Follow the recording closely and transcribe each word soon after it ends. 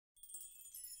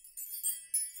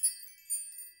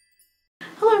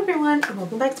Hello everyone and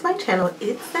welcome back to my channel.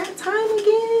 It's that time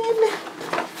again.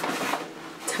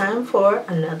 Time for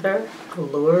another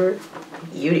Allure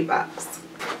beauty box.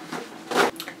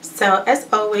 So as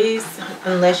always,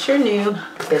 unless you're new,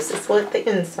 this is what the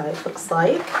inside looks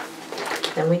like.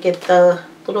 Then we get the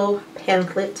little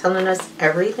pamphlet telling us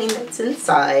everything that's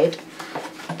inside.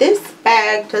 This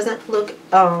bag doesn't look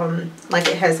like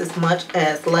it has as much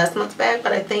as last month's bag,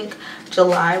 but I think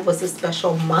July was a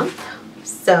special month.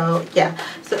 So yeah,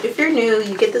 so if you're new,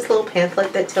 you get this little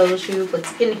pamphlet that tells you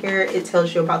what's in here. It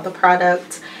tells you about the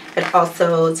product. It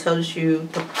also tells you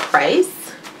the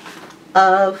price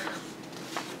of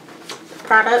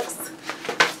products,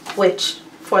 which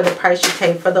for the price you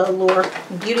pay for the Allure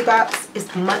beauty box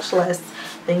is much less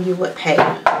than you would pay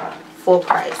full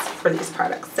price for these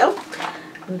products. So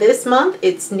this month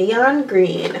it's neon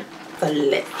green. So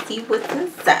let's see what's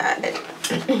inside.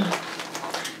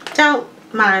 Don't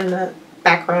mind the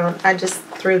background. I just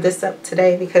threw this up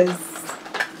today because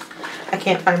I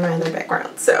can't find my other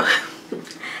background, so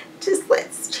just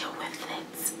let's chill with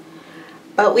it.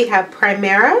 But we have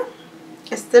Primera,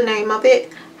 it's the name of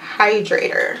it,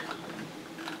 hydrator.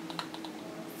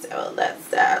 So that's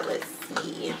that. Let's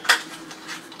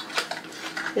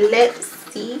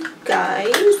see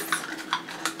guys.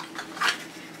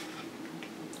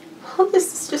 Oh,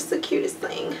 this is just the cutest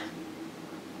thing.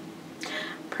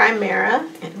 Primera,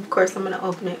 and of course I'm going to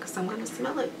open it because I'm going to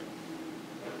smell it.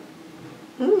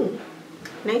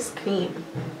 Nice cream.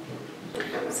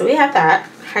 So we have that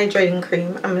hydrating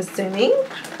cream, I'm assuming.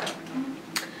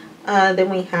 Then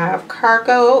we have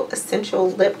Cargo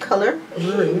Essential Lip Color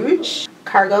Rouge.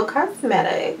 Cargo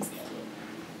Cosmetics.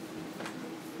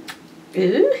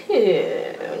 Ooh,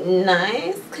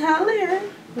 nice color.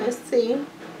 Let's see.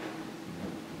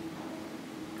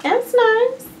 That's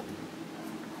nice.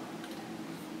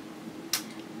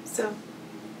 So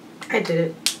I did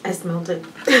it. I smelled it.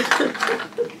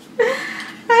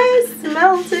 I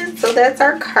smelled it. So that's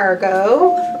our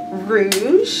Cargo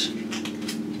Rouge.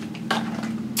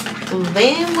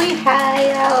 Then we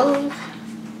have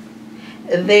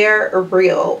their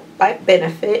Real by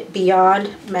Benefit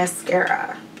Beyond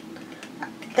Mascara.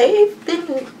 They've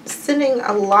been sending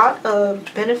a lot of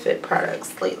Benefit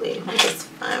products lately, which is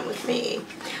fine with me.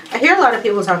 I hear a lot of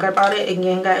people talking about it.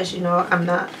 Again, guys, you know I'm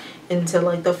not into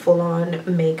like the full-on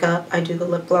makeup. I do the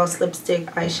lip gloss, lipstick,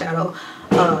 eyeshadow,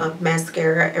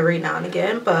 mascara every now and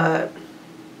again, but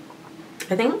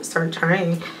I think I'm gonna start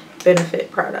trying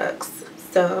Benefit products.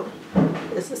 So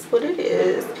this is what it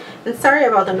is. And sorry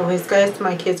about the noise, guys.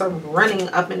 My kids are running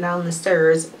up and down the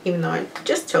stairs, even though I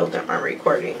just told them I'm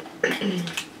recording.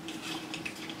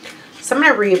 So I'm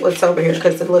gonna read what's over here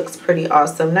because it looks pretty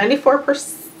awesome.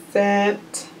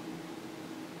 94%.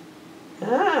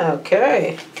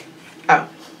 Okay. Oh,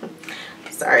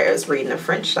 sorry, I was reading the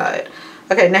French side.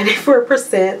 Okay,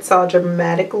 94% saw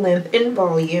dramatic length and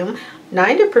volume.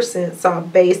 90% saw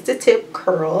base to tip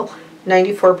curl.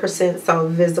 94% saw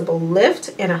visible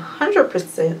lift. And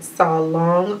 100% saw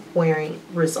long wearing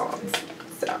results.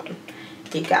 So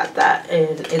you got that.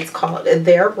 And it's called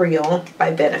They're Real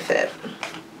by Benefit.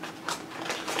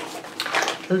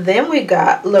 Then we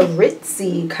got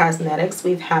Laritzi Cosmetics.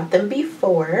 We've had them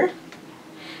before.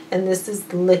 And this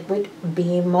is Liquid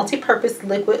Beam Multi-Purpose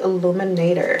Liquid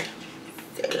Illuminator.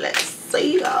 So let's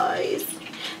see, guys.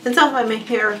 And so my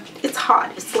hair, it's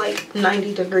hot. It's like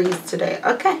 90 degrees today.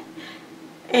 Okay.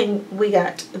 And we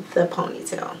got the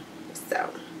ponytail.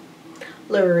 So,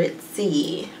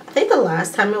 Laritzi. I think the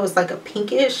last time it was like a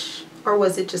pinkish, or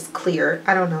was it just clear?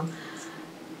 I don't know.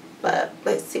 But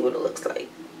let's see what it looks like.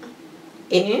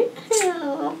 Ew.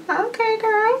 Okay,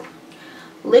 girl.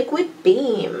 Liquid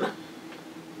Beam.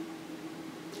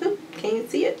 Can you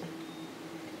see it?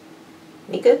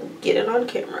 Nika, get it on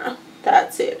camera.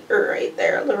 That's it right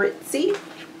there, Laritzi.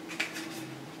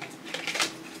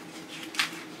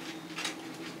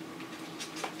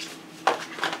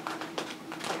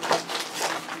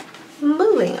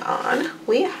 Moving on,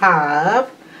 we have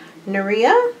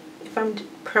Nuria, if I'm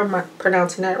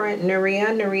pronouncing that right,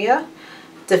 Nuria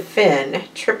Defend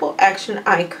Triple Action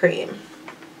Eye Cream.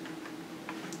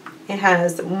 It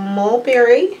has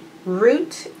mulberry,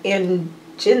 root, and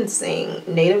ginseng,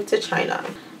 native to China.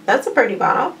 That's a pretty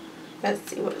bottle. Let's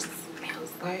see what it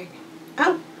smells like.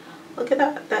 Oh, look at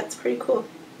that. That's pretty cool.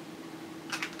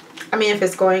 I mean, if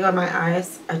it's going on my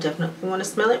eyes, I definitely want to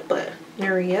smell it, but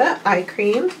Nuria Eye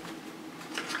Cream.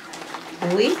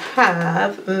 We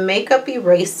have Makeup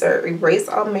Eraser. Erase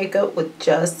all makeup with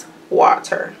just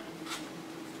water.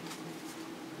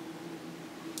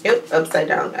 Yep, upside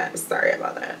down, guys. Sorry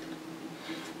about that.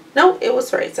 No, it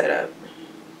was right side up.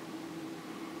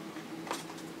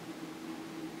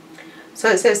 So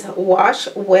it says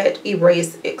wash, wet,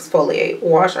 erase, exfoliate.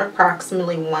 Wash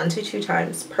approximately 1 to 2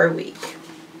 times per week.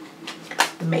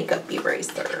 Makeup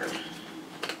eraser.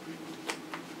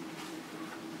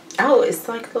 Oh, it's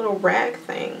like a little rag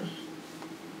thing.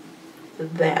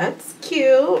 That's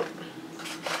cute.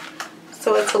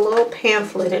 So it's a little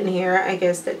pamphlet in here, I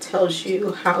guess, that tells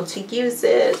you how to use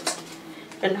it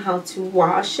and how to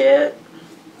wash it,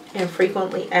 and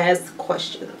frequently ask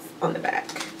questions on the back.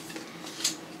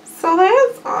 So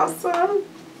that's awesome.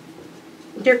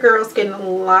 Your girl's getting a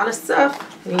lot of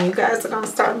stuff, and you guys are gonna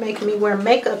start making me wear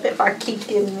makeup if I keep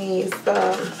getting these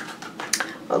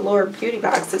Allure beauty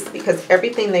boxes, because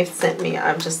everything they've sent me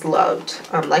I've just loved.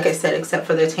 Like I said, except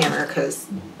for the tanner, because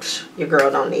your girl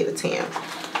don't need a tan.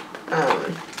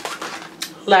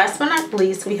 Last but not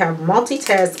least, we have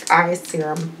Multitask Eye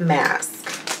Serum Mask.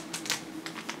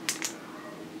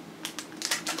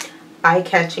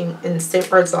 Eye-catching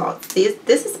instant results.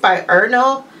 This is by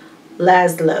Erno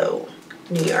Laszlo,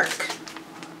 New York.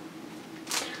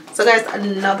 So guys,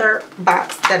 another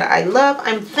box that I love.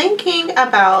 I'm thinking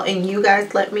about, and you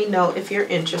guys let me know if you're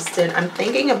interested, I'm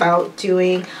thinking about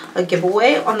doing a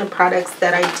giveaway on the products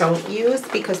that I don't use,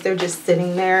 because they're just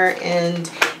sitting there,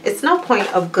 and it's no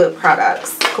point of good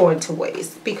products going to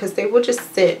waste, because they will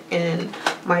just sit in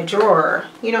my drawer,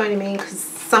 you know what I mean? Because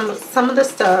some of the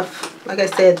stuff, like I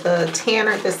said, the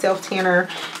tanner, the self tanner,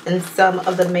 and some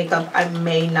of the makeup I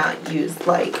may not use,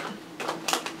 like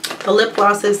the lip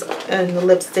glosses and the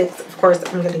lipsticks, of course,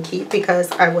 I'm going to keep because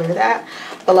I wear that.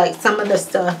 But like some of the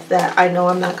stuff that I know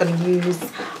I'm not going to use,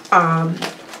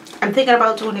 I'm thinking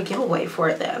about doing a giveaway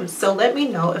for them. So let me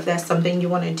know if that's something you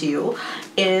want to do.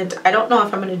 And I don't know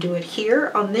if I'm going to do it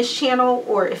here on this channel,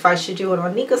 or if I should do it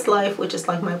on Nika's Life, which is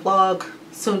like my vlog,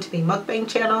 soon to be mukbang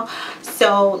channel.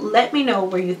 So let me know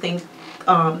where you think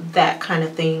that kind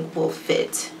of thing will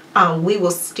fit. We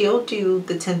will still do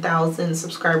the 10,000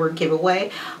 subscriber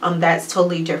giveaway. That's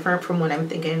totally different from what I'm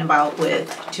thinking about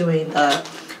with doing the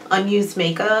unused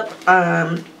makeup.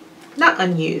 Not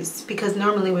unused, because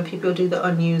normally when people do the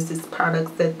unused, it's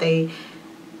products that they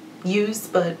use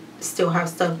but still have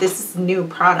stuff. This is new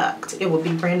product. It will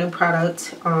be brand new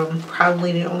product.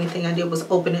 Probably the only thing I did was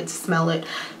open it to smell it.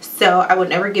 So I would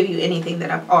never give you anything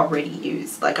that I've already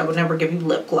used. Like I would never give you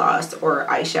lip gloss or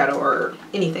eyeshadow or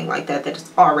anything like that that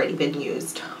has already been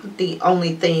used. The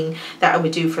only thing that I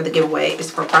would do for the giveaway is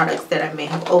for products that I may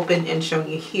have opened and shown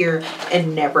you here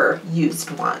and never used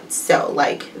once. So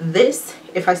like this,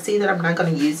 if I see that I'm not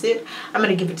going to use it, I'm going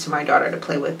to give it to my daughter to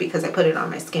play with, because I put it on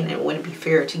my skin, and it wouldn't be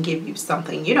fair to give you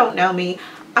something. You don't know me.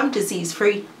 I'm disease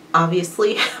free,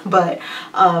 obviously, but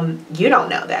you don't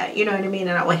know that, you know what I mean?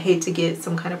 And I would hate to get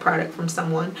some kind of product from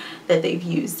someone that they've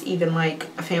used, even like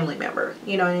a family member,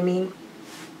 you know what I mean?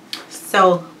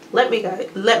 So let me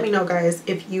know guys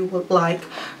if you would like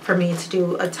for me to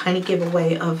do a tiny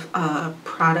giveaway of a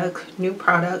product, new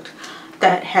product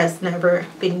that has never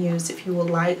been used. If you would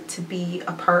like to be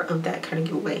a part of that kind of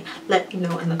giveaway, let me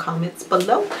know in the comments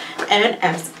below. And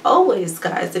as always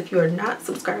guys, if you are not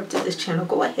subscribed to this channel,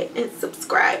 go ahead and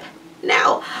subscribe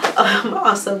now.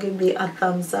 Also give me a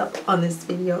thumbs up on this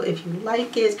video if you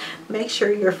like it. Make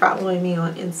sure you're following me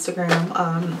on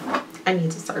Instagram. I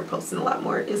need to start posting a lot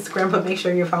more on Instagram, but make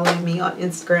sure you're following me on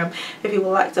Instagram. If you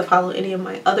would like to follow any of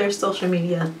my other social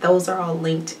media, those are all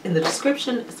linked in the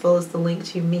description, as well as the link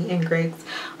to me and Greg's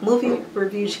movie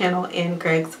review channel and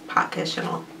Greg's podcast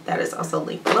channel. That is also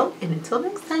linked below. And until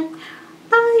next time,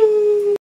 bye!